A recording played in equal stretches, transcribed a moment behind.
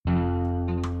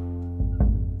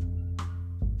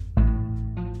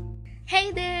Hey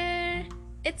there,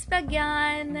 it's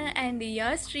Pragyan and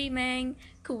you're streaming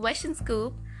Question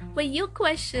Scoop, where you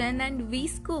question and we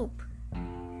scoop.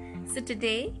 So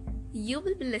today you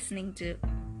will be listening to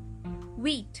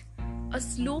wheat, a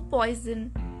slow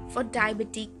poison for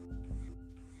diabetic.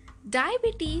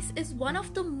 Diabetes is one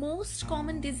of the most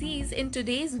common disease in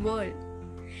today's world.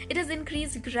 It has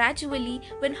increased gradually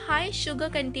when high sugar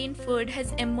contained food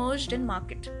has emerged in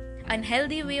market,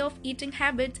 unhealthy way of eating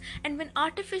habits, and when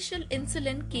artificial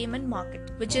insulin came in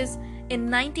market, which is in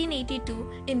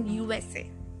 1982 in USA.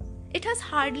 It has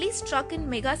hardly struck in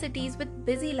megacities with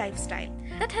busy lifestyle.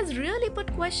 That has really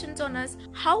put questions on us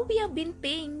how we have been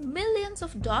paying millions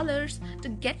of dollars to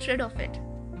get rid of it.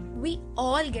 We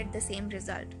all get the same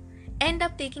result. End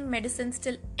up taking medicines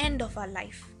till end of our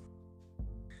life.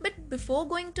 But before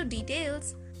going to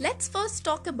details, let's first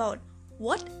talk about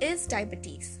what is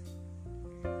diabetes.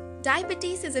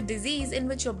 Diabetes is a disease in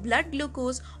which your blood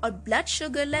glucose or blood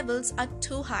sugar levels are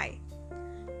too high.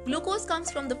 Glucose comes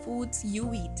from the foods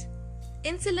you eat.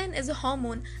 Insulin is a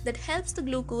hormone that helps the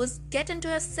glucose get into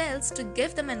your cells to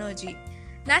give them energy.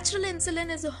 Natural insulin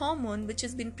is a hormone which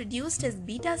has been produced as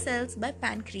beta cells by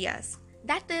pancreas.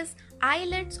 That is,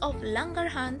 islets of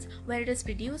Langerhans where it is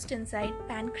produced inside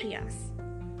pancreas.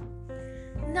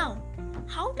 Now,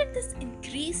 how did this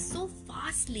increase so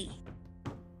fastly?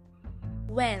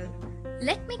 Well,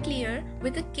 let me clear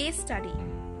with a case study.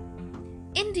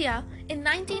 India in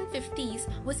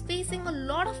 1950s was facing a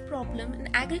lot of problem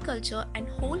in agriculture and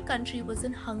whole country was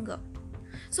in hunger.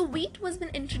 So wheat was been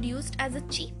introduced as a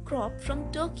cheap crop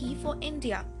from Turkey for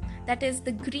India, that is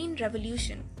the Green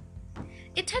Revolution.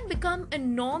 It had become a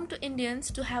norm to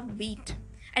Indians to have wheat.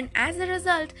 And as a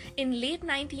result, in late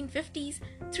 1950s,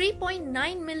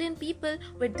 3.9 million people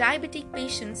were diabetic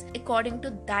patients according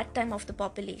to that time of the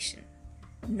population.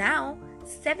 Now,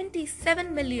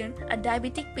 77 million are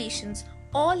diabetic patients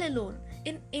all alone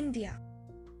in India.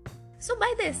 So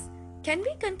by this, can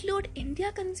we conclude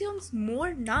India consumes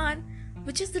more naan,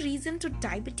 which is the reason to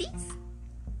diabetes?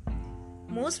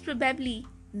 Most probably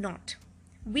not.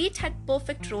 Wheat had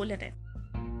perfect role in it.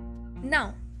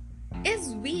 Now, is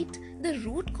wheat the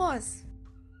root cause?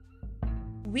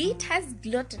 Wheat has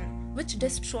gluten, which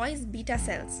destroys beta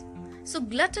cells. So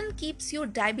gluten keeps you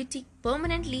diabetic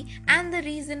permanently and the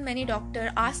reason many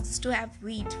doctor asks to have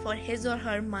wheat for his or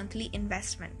her monthly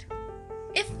investment.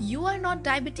 If you are not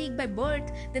diabetic by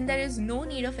birth, then there is no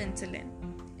need of insulin.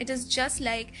 It is just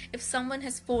like if someone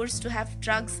has forced to have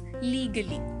drugs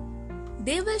legally.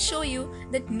 They will show you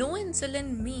that no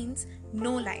insulin means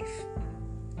no life.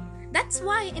 That's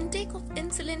why intake of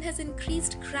insulin has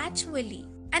increased gradually.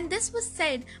 And this was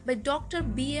said by Dr.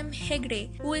 B.M.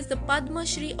 Hegde, who is the Padma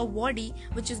Shri awardee,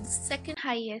 which is the second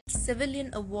highest civilian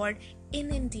award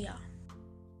in India.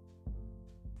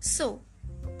 So,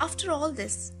 after all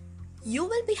this, you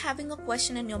will be having a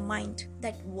question in your mind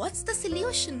that what's the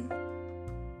solution?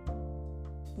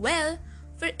 Well,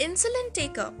 for insulin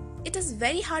taker, it is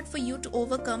very hard for you to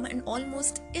overcome and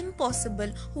almost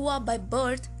impossible who are by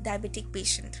birth diabetic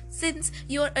patient since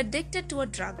you are addicted to a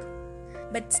drug.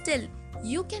 But still,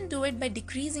 you can do it by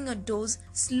decreasing a dose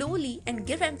slowly and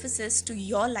give emphasis to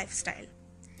your lifestyle.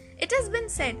 It has been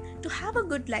said to have a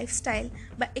good lifestyle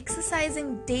by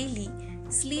exercising daily,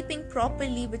 sleeping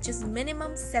properly which is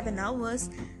minimum 7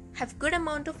 hours, have good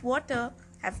amount of water,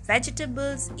 have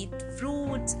vegetables, eat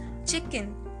fruits,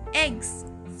 chicken, eggs,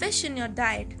 fish in your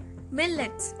diet,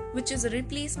 millets which is a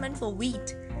replacement for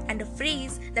wheat and a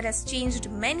phrase that has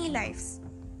changed many lives.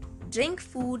 Drink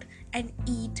food and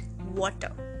eat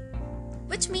water.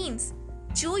 Which means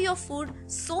chew your food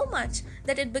so much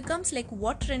that it becomes like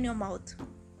water in your mouth.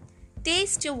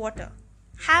 Taste your water.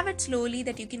 Have it slowly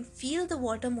that you can feel the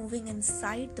water moving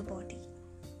inside the body.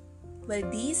 Well,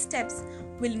 these steps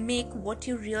will make what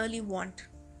you really want,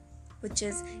 which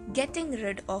is getting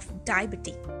rid of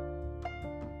diabetes.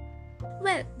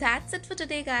 Well, that's it for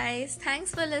today, guys.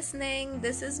 Thanks for listening.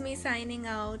 This is me signing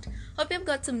out. Hope you've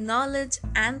got some knowledge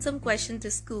and some question to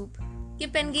scoop.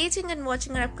 Keep engaging and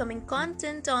watching our upcoming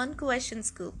content on Question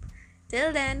Scoop.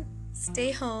 Till then,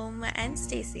 stay home and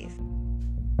stay safe.